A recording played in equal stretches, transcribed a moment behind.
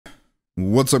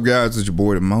What's up, guys? It's your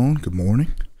boy Damone. Good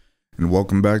morning and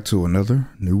welcome back to another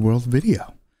New World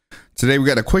video. Today we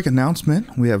got a quick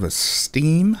announcement. We have a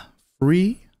Steam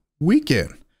free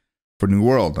weekend for New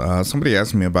World. Somebody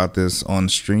asked me about this on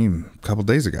stream a couple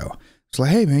days ago. It's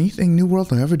like, hey man, you think New World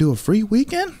will ever do a free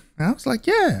weekend? And I was like,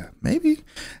 yeah, maybe.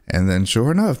 And then sure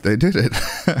enough, they did it.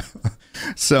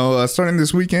 So starting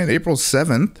this weekend, April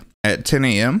 7th at 10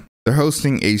 a.m., they're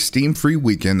hosting a Steam free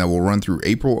weekend that will run through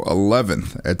April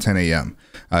 11th at 10 a.m.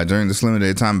 During this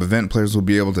limited time event, players will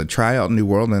be able to try out New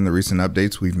World and the recent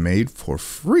updates we've made for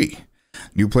free.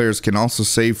 New players can also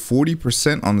save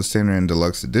 40% on the standard and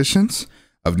deluxe editions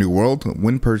of New World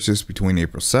when purchased between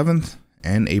April 7th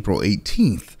and April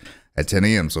 18th at 10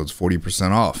 a.m. So it's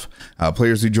 40% off.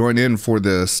 Players who join in for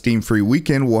the Steam free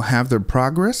weekend will have their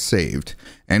progress saved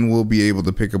and will be able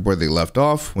to pick up where they left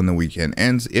off when the weekend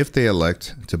ends if they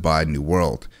elect to buy New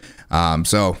World.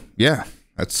 So yeah,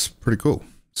 that's pretty cool.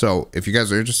 So if you guys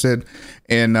are interested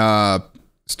in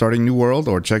starting New World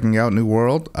or checking out New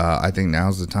World, I think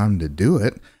now's the time to do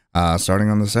it. Starting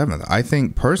on the 7th. I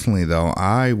think personally though,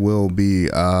 I will be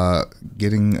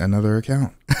getting another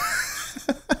account.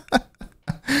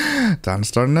 Time to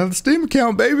start another Steam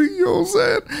account, baby. You know what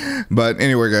I'm saying? But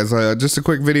anyway, guys, just a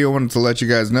quick video. I wanted to let you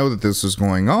guys know that this was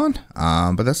going on.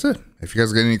 But that's it. If you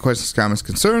guys got any questions, comments,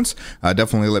 concerns,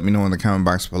 definitely let me know in the comment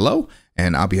box below,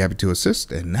 and I'll be happy to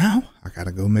assist. And now I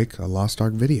gotta go make a Lost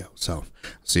Ark video. So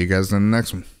see you guys in the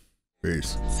next one.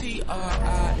 Peace.